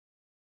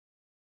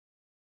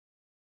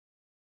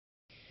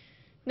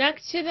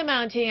Next to the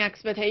mounting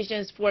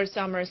expectations for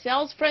summer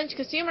sales, French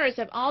consumers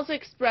have also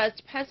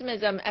expressed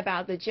pessimism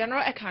about the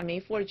general economy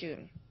for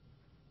June.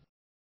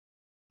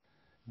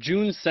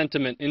 June's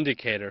sentiment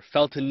indicator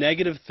fell to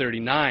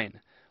 -39,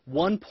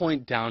 1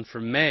 point down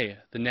from May,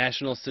 the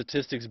National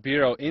Statistics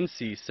Bureau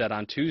INSEE said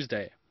on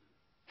Tuesday.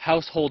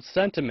 Household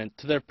sentiment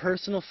to their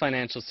personal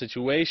financial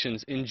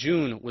situations in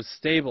June was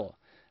stable,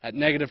 at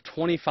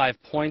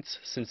 -25 points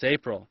since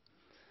April.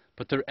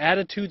 But their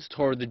attitudes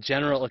toward the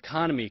general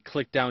economy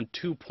clicked down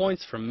 2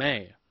 points from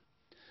May.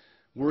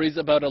 Worries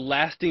about a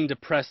lasting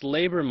depressed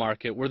labor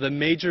market were the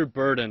major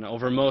burden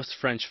over most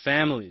French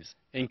families.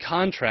 In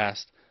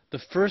contrast, the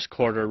first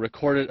quarter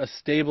recorded a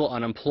stable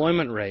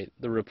unemployment rate,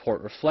 the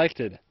report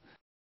reflected.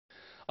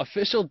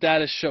 Official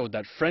data showed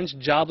that French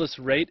jobless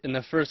rate in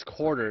the first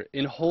quarter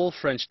in whole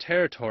French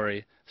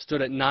territory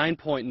stood at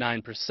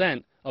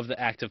 9.9% of the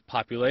active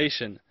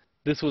population.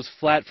 This was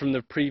flat from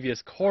the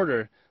previous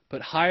quarter,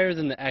 but higher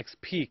than the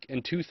ex-peak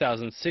in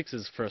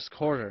 2006's first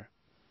quarter.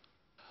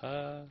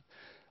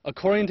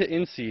 According to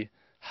INSEE,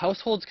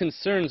 households'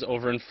 concerns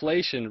over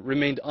inflation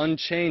remained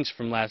unchanged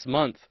from last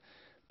month,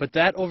 but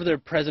that over their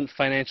present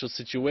financial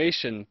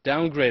situation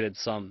downgraded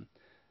some,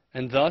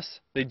 and thus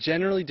they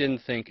generally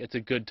didn't think it's a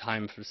good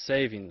time for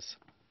savings.